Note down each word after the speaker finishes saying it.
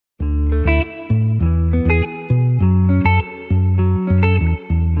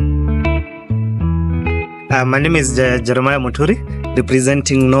My name is Jeremiah Muturi,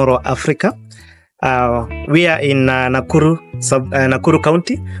 representing Noro Africa. We are in Nakuru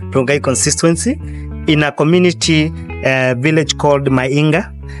County, Rongai constituency, in a community village called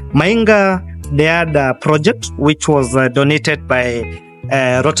Mainga. Mainga, they had a project which was donated by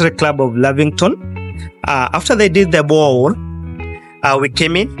Rotary Club of Lavington. After they did the borehole, we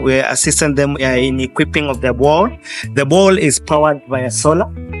came in, we assisted them in equipping of the borehole. The borehole is powered by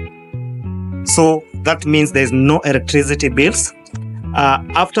solar. So that means there's no electricity bills.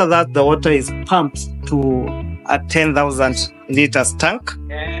 After that, the water is pumped to a 10,000 liters tank.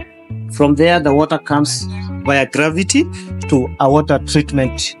 From there, the water comes via gravity to a water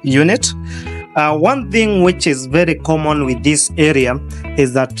treatment unit. One thing which is very common with this area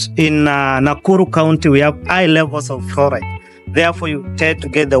is that in Nakuru County, we have high levels of fluoride. Therefore, you tend to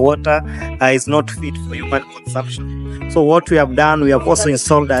get the water is not fit for human consumption. So what we have done, we have also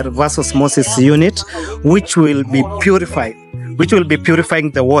installed a reverse osmosis unit, which will be purified, which will be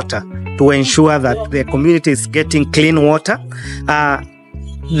purifying the water to ensure that the community is getting clean water.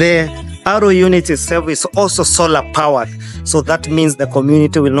 The RO unit itself is also solar powered. So that means the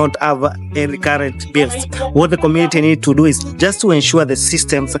community will not have any current bills. What the community need to do is just to ensure the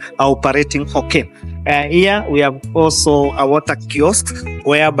systems are operating okay. Here we have also a water kiosk,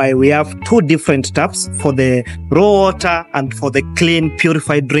 whereby we have two different taps for the raw water and for the clean,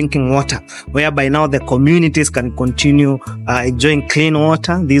 purified drinking water, whereby now the communities can continue enjoying clean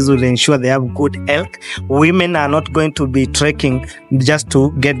water. This will ensure they have good health. Women are not going to be trekking just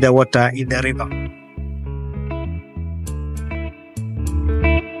to get the water in the river.